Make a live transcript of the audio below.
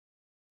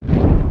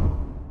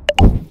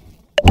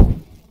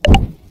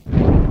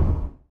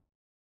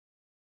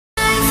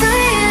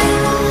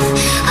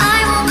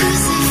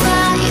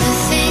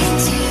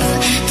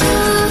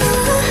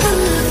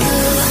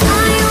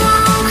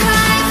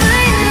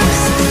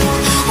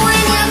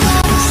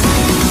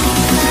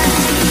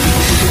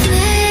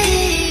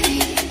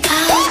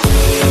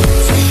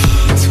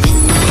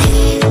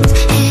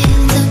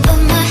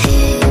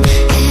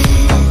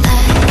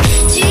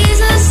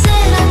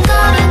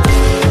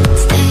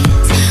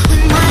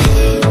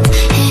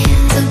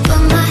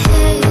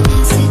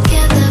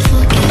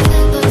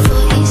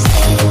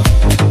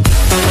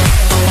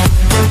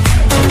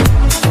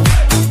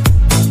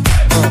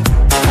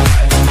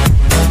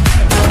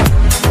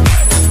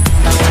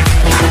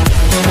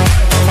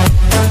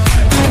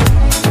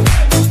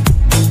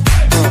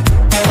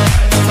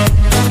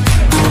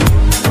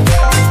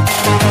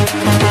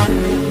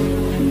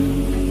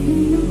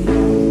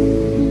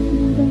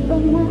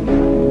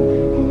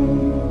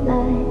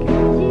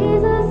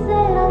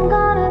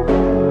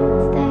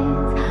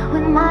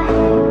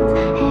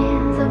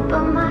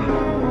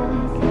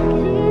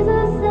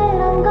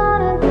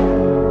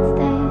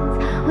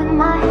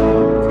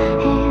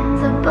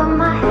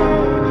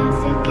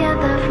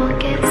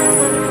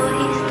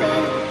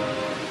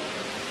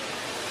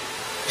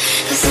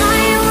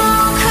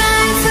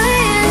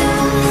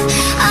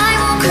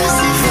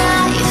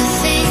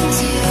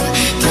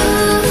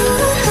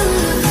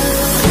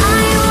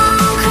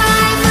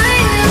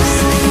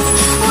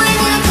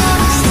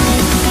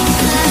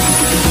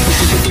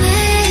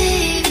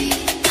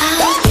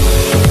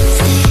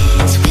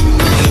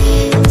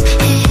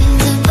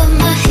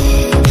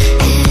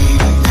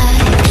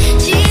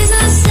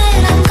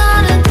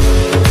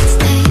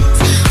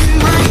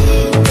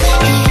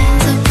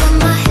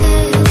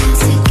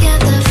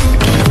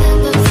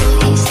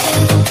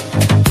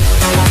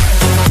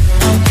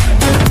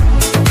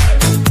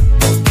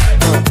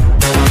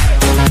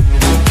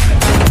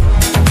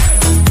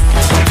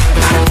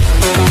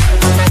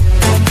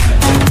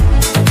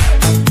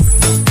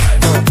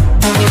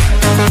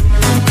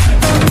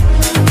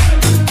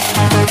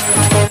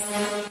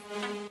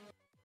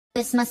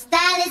'cause my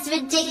style is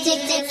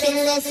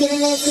ridiculous.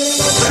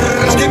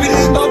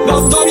 Skibidi dop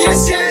dop dop,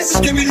 yes yes.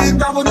 Skibidi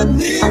dop on the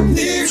nim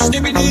nim.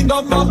 Skibidi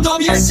dop dop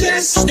dop, yes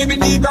yes.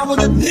 Skibidi dop on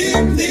the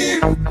nim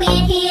nim. We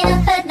ain't here to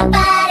hurt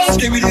nobody.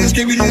 Skibidi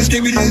skibidi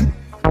skibidi.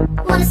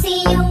 Wanna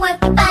see you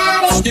work your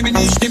body.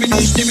 Skibidi skibidi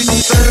skibidi.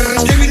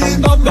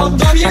 Skibidi dop dop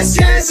dop, yes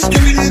yes.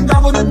 Skibidi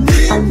dop on the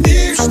nim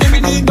nim.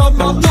 Skibidi dop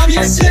dop dop,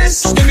 yes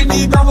yes.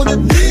 Skibidi dop on the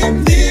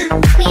nim nim.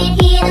 We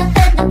ain't here to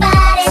hurt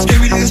nobody.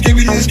 Skibidi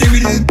skibidi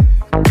skibidi.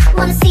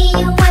 Wanna see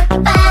you work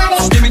your body.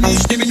 Skibidi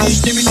skibidi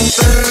skibidi.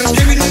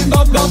 Skibidi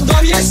dop dop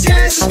dop, yes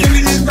yes.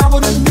 Skibidi dop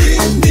on the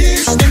nim nim.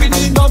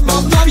 Skibidi dop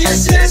dop dop,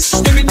 yes yes.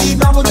 Skibidi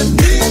dop on the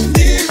nim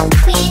nim.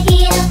 We ain't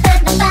here to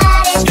hurt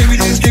nobody.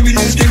 Skibidi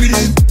skibidi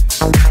skibidi.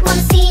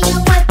 Wanna see you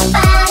work your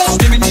body.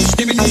 Skibidi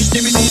skibidi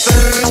skibidi.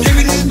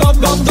 Skibidi dop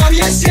dop dop,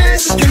 yes yes.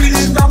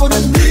 Skibidi dop on the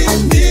nim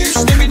nim.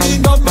 Skibidi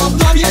dop dop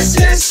dop, yes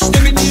yes.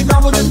 Skibidi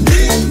dop on the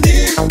nim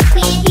nim.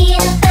 We ain't here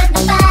to hurt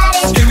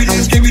nobody. Skibidi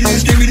skibidi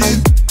skibidi.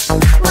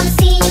 Wanna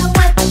see you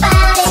work your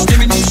body.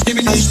 Skibidi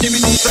skibidi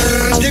skibidi.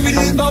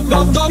 Skibidi dop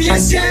dop dop,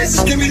 yes yes.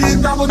 Skibidi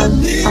dop on the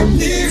nim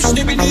nim.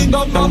 Skibidi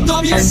dop dop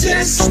dop, yes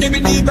yes.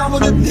 Skibidi dop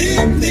on the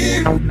nim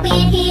nim. We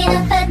ain't here to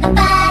hurt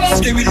nobody.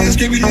 Skibidi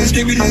skibidi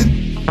skibidi.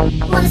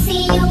 Wanna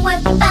see you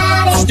work your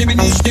body.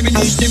 Skibidi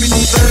skibidi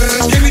skibidi.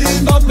 Skibidi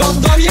dop dop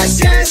dop, yes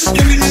yes.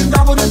 Skibidi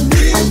dop on the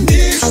nim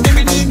nim.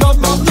 Skibidi dop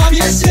dop dop,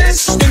 yes yes.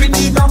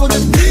 Skibidi dop on the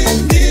nim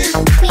nim.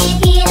 We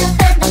ain't here to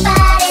hurt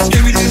nobody.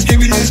 Skibidi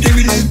skibidi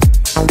skibidi.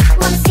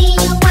 Wanna see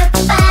you work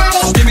your body.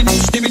 Skibidi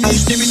skibidi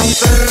skibidi.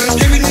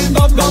 Skibidi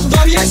dop dop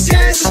dop, yes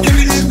yes.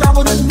 Skibidi dop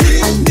on the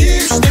nim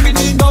nim.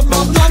 Skibidi dop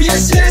dop dop,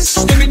 yes yes.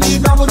 Skibidi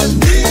dop on the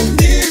nim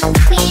nim.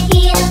 We ain't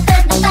here to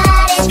hurt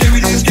nobody.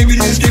 Skibidi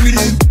skibidi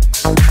skibidi.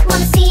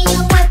 Wanna see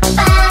you work your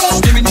body.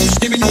 Skibidi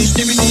skibidi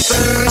skibidi.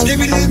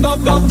 Skibidi dop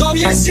dop dop,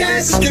 yes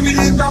yes.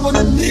 Skibidi dop on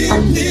the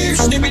nim nim.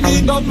 Skibidi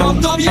dop dop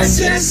dop, yes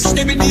yes.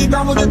 Skibidi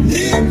dop on the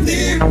nim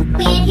nim.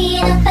 We ain't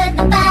here to hurt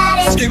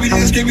nobody. Skibidi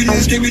skibidi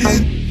skibidi.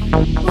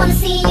 Wanna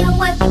see you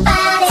work your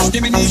body.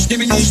 Skibidi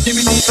skibidi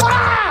skibidi.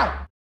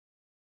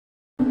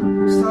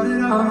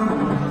 Started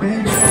out,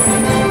 made you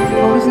feel.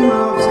 Always knew I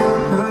was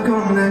gonna go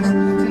next.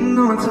 Didn't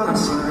know until I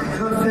saw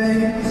your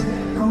face.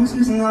 Always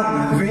missing out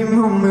on every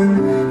moment.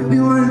 You'll be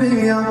one,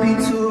 baby, I'll be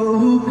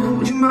two.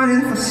 Would you mind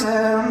if I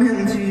said I'm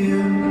into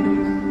you?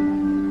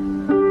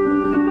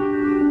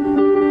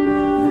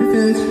 If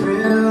it's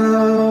real.